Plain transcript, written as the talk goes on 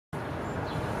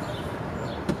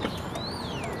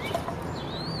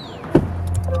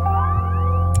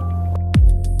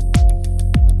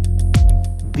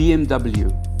BMW.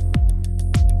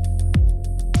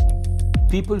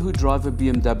 People who drive a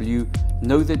BMW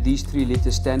know that these three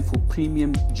letters stand for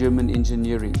premium German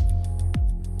engineering,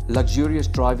 luxurious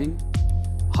driving,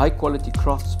 high quality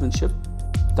craftsmanship,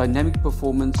 dynamic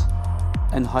performance,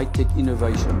 and high-tech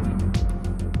innovation.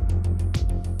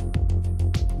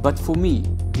 But for me,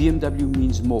 BMW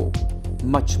means more,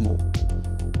 much more.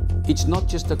 It's not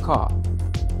just a car,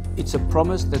 it's a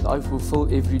promise that I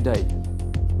fulfill every day.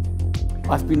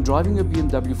 I've been driving a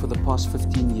BMW for the past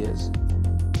 15 years.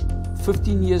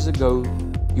 15 years ago,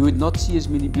 you would not see as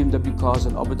many BMW cars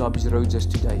on Abu Dhabi's roads as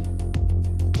today.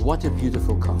 What a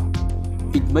beautiful car.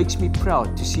 It makes me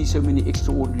proud to see so many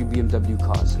extraordinary BMW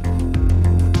cars.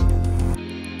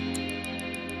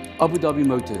 Abu Dhabi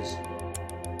Motors.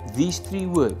 These three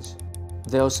words,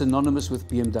 they are synonymous with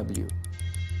BMW.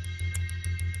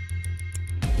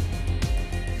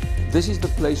 This is the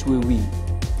place where we,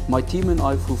 my team and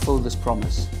I, fulfill this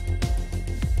promise.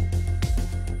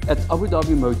 At Abu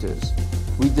Dhabi Motors,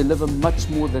 we deliver much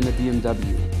more than a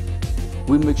BMW.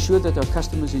 We make sure that our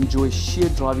customers enjoy sheer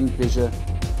driving pleasure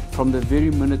from the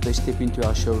very minute they step into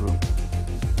our showroom.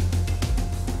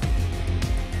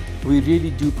 We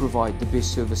really do provide the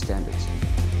best service standards.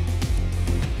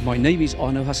 My name is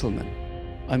Arno Husselmann.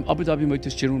 I'm Abu Dhabi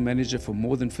Motors General Manager for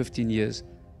more than 15 years,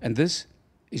 and this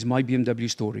is my BMW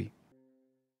story.